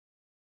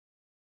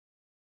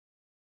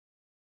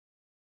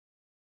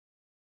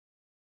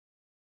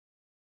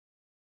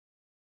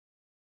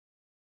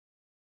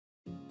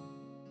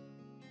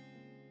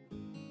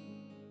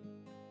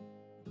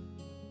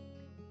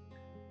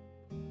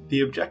The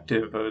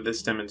objective of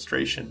this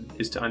demonstration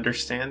is to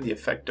understand the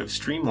effect of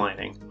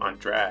streamlining on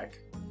drag.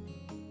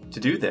 To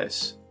do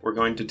this, we're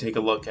going to take a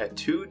look at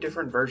two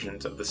different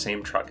versions of the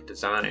same truck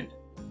design.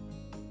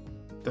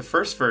 The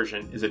first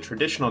version is a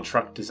traditional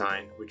truck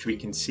design, which we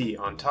can see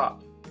on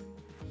top.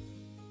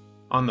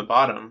 On the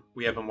bottom,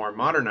 we have a more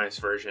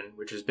modernized version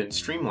which has been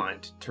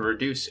streamlined to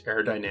reduce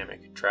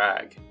aerodynamic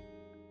drag.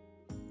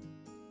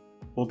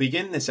 We'll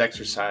begin this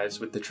exercise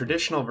with the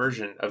traditional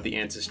version of the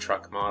Ansys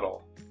truck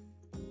model.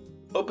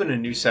 Open a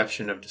new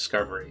section of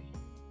Discovery,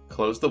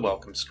 close the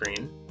welcome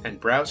screen, and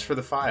browse for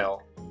the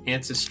file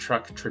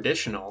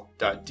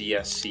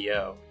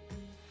ansystrucktraditional.dsco.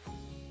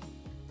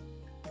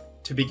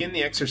 To begin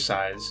the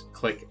exercise,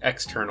 click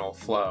External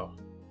Flow.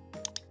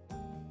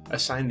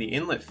 Assign the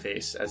inlet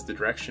face as the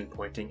direction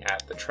pointing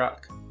at the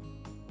truck.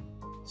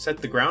 Set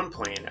the ground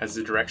plane as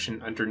the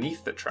direction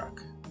underneath the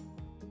truck.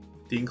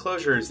 The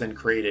enclosure is then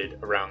created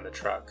around the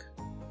truck.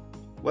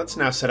 Let's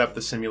now set up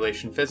the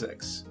simulation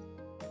physics.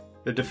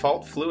 The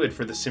default fluid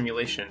for the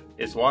simulation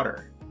is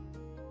water.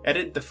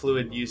 Edit the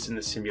fluid used in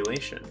the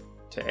simulation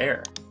to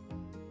air.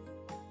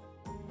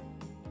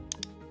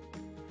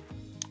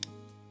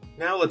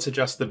 Now let's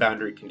adjust the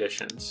boundary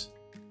conditions.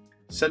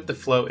 Set the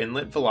flow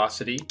inlet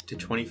velocity to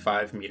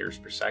 25 meters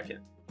per second.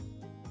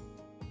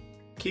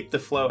 Keep the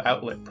flow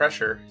outlet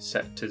pressure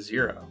set to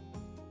 0.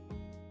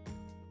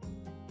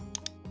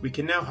 We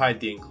can now hide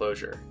the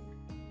enclosure.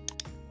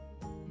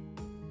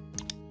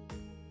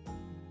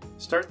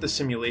 Start the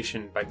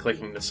simulation by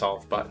clicking the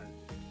Solve button.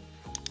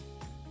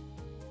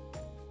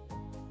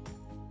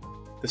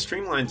 The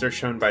streamlines are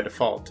shown by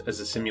default as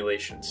the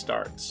simulation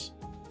starts.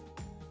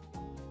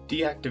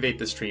 Deactivate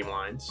the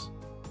streamlines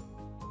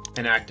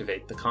and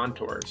activate the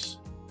contours.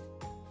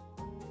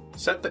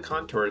 Set the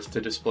contours to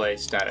display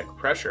static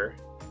pressure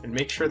and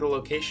make sure the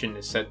location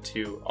is set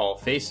to all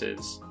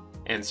faces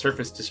and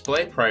surface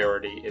display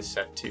priority is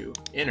set to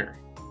inner.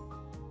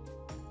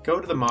 Go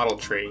to the model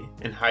tree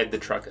and hide the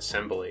truck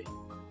assembly.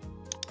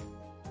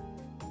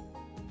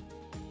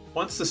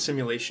 Once the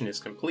simulation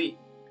is complete,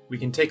 we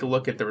can take a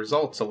look at the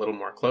results a little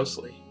more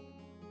closely.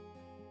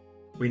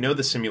 We know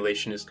the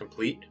simulation is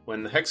complete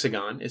when the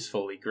hexagon is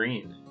fully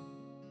green.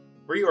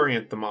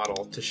 Reorient the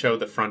model to show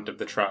the front of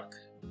the truck.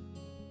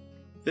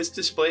 This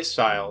display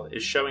style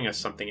is showing us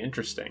something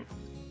interesting.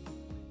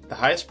 The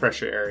highest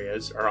pressure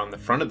areas are on the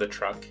front of the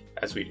truck,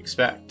 as we'd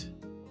expect.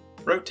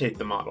 Rotate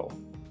the model.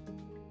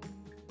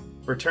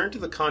 Return to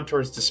the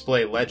contours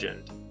display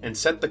legend and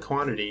set the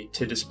quantity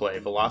to display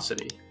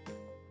velocity.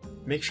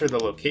 Make sure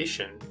the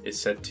location is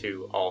set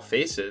to all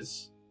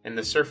faces and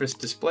the surface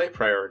display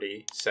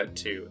priority set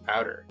to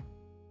outer.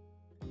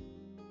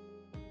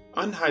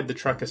 Unhide the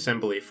truck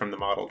assembly from the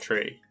model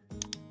tree.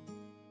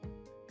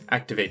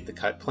 Activate the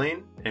cut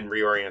plane and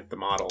reorient the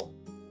model.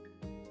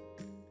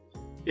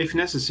 If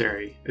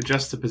necessary,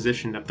 adjust the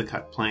position of the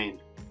cut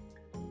plane.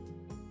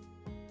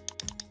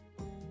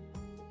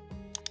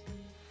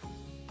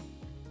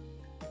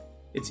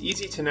 It's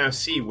easy to now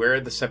see where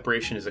the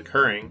separation is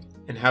occurring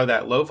and how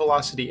that low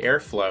velocity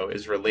airflow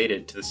is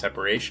related to the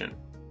separation.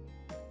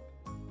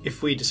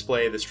 If we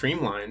display the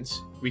streamlines,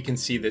 we can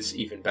see this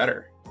even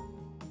better.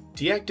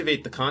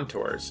 Deactivate the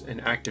contours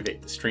and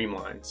activate the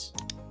streamlines.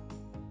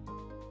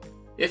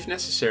 If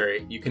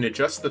necessary, you can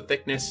adjust the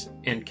thickness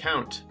and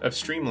count of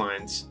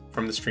streamlines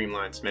from the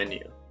Streamlines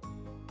menu.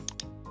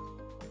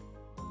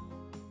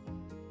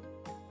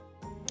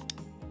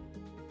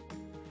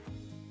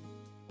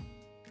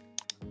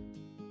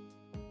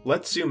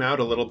 Let's zoom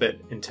out a little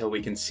bit until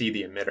we can see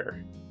the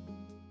emitter.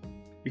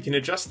 We can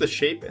adjust the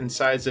shape and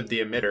size of the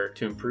emitter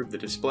to improve the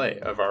display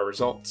of our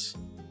results.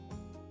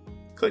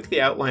 Click the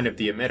outline of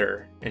the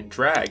emitter and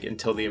drag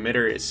until the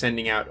emitter is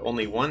sending out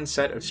only one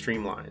set of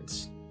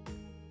streamlines.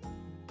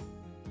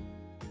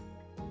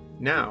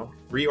 Now,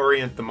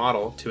 reorient the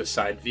model to a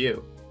side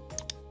view.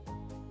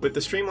 With the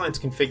streamlines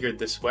configured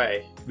this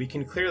way, we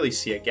can clearly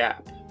see a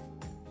gap.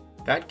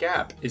 That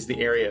gap is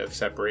the area of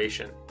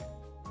separation.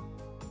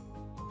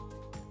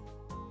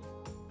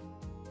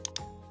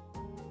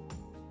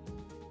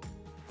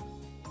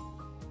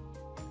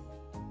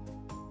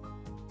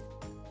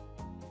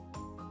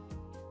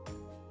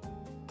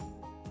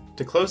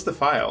 To close the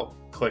file,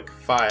 click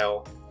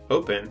File,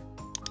 Open.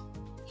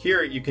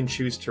 Here you can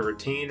choose to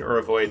retain or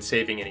avoid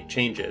saving any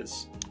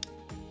changes.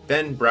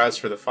 Then browse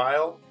for the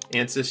file,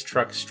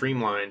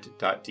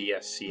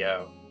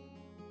 ansystruckstreamlined.dsco.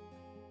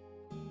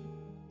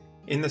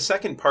 In the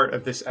second part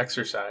of this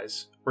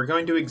exercise, we're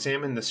going to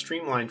examine the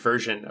streamlined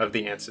version of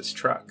the Ansys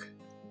truck.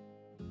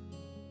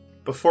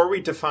 Before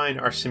we define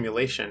our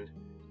simulation,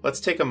 let's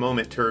take a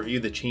moment to review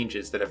the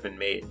changes that have been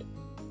made.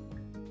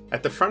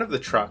 At the front of the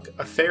truck,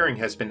 a fairing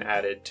has been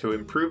added to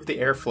improve the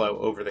airflow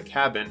over the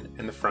cabin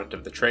and the front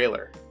of the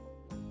trailer.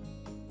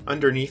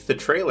 Underneath the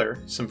trailer,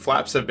 some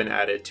flaps have been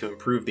added to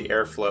improve the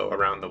airflow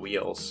around the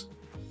wheels.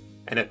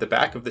 And at the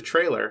back of the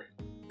trailer,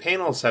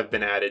 panels have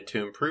been added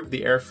to improve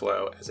the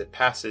airflow as it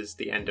passes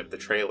the end of the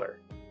trailer.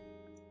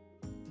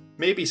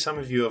 Maybe some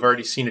of you have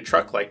already seen a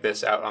truck like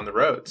this out on the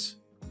roads.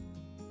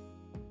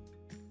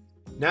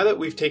 Now that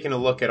we've taken a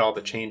look at all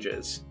the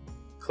changes,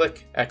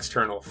 click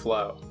External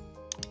Flow.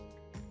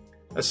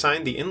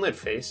 Assign the inlet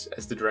face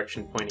as the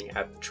direction pointing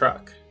at the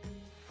truck.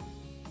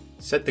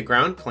 Set the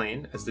ground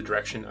plane as the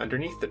direction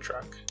underneath the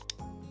truck.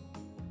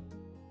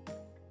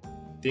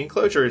 The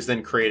enclosure is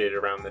then created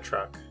around the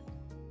truck.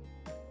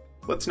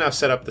 Let's now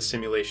set up the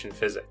simulation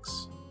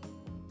physics.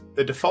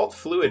 The default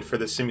fluid for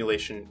the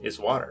simulation is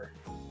water.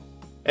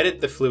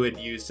 Edit the fluid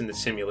used in the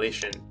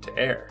simulation to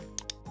air.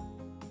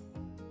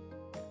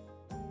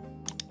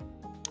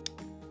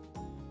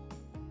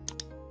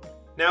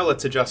 Now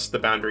let's adjust the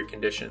boundary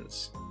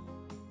conditions.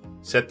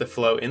 Set the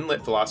flow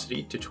inlet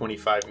velocity to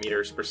 25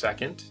 meters per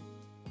second,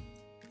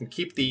 and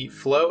keep the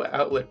flow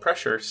outlet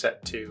pressure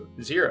set to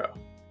 0.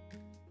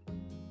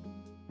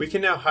 We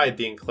can now hide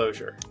the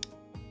enclosure.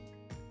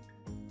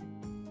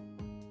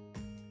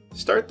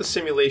 Start the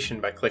simulation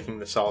by clicking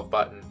the Solve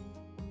button.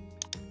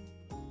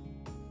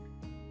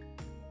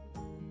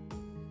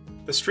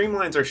 The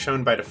streamlines are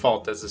shown by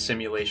default as the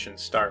simulation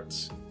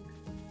starts.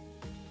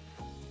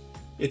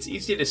 It's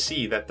easy to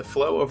see that the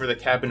flow over the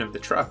cabin of the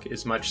truck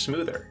is much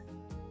smoother.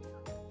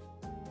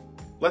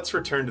 Let's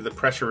return to the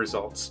pressure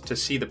results to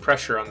see the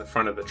pressure on the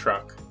front of the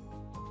truck.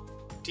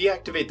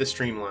 Deactivate the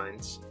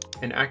streamlines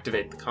and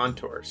activate the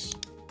contours.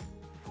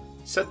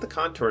 Set the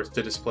contours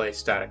to display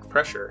static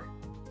pressure.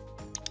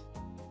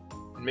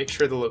 And make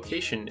sure the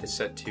location is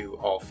set to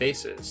all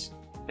faces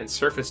and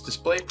surface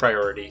display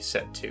priority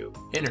set to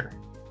inner.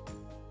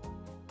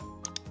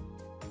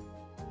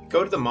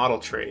 Go to the model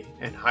tree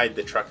and hide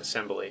the truck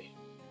assembly.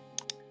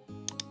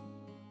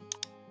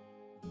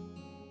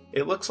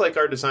 It looks like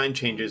our design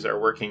changes are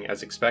working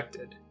as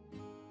expected.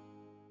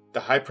 The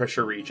high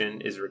pressure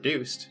region is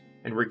reduced,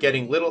 and we're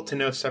getting little to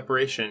no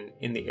separation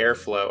in the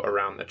airflow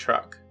around the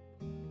truck.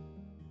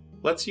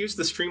 Let's use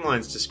the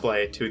Streamlines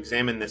display to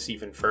examine this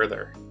even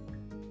further.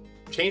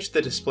 Change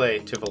the display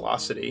to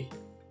velocity,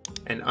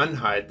 and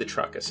unhide the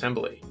truck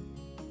assembly.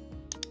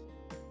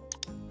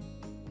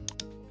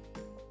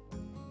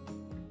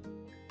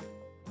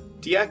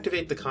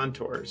 Deactivate the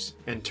contours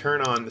and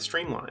turn on the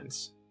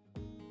streamlines.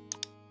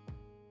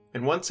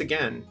 And once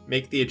again,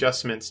 make the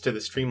adjustments to the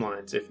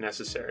streamlines if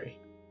necessary.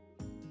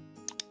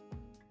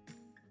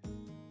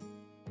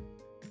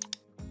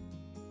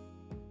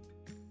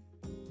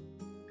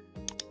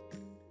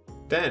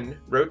 Then,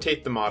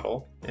 rotate the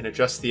model and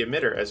adjust the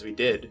emitter as we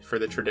did for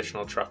the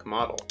traditional truck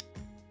model.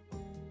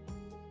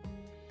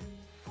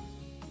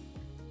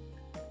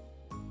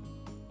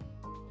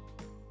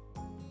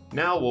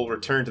 Now we'll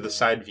return to the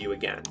side view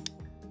again.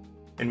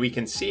 And we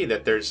can see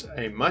that there's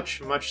a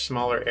much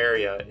smaller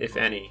area, if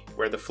any,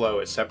 where the flow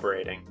is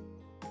separating.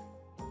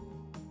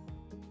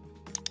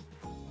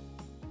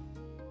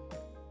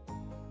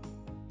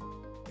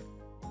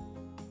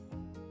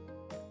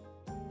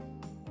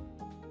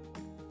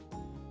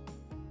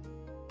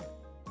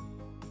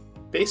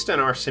 Based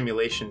on our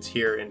simulations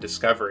here in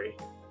Discovery,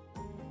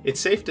 it's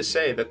safe to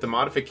say that the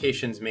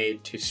modifications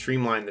made to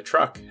streamline the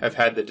truck have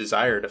had the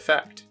desired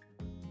effect.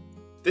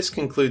 This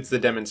concludes the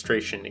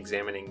demonstration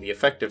examining the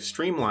effect of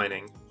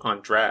streamlining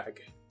on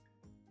drag.